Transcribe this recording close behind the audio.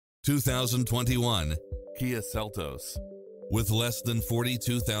2021 Kia Seltos. With less than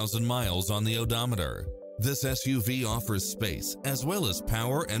 42,000 miles on the odometer, this SUV offers space as well as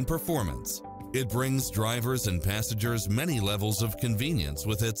power and performance. It brings drivers and passengers many levels of convenience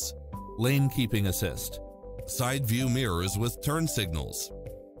with its lane keeping assist, side view mirrors with turn signals,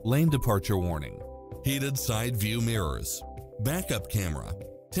 lane departure warning, heated side view mirrors, backup camera,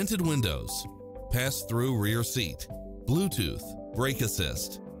 tinted windows, pass-through rear seat, Bluetooth, brake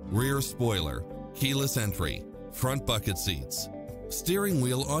assist, rear spoiler, keyless entry, front bucket seats, steering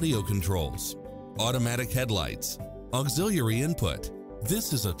wheel audio controls, automatic headlights, auxiliary input.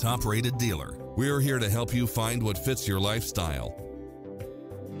 This is a top-rated dealer. We're here to help you find what fits your lifestyle.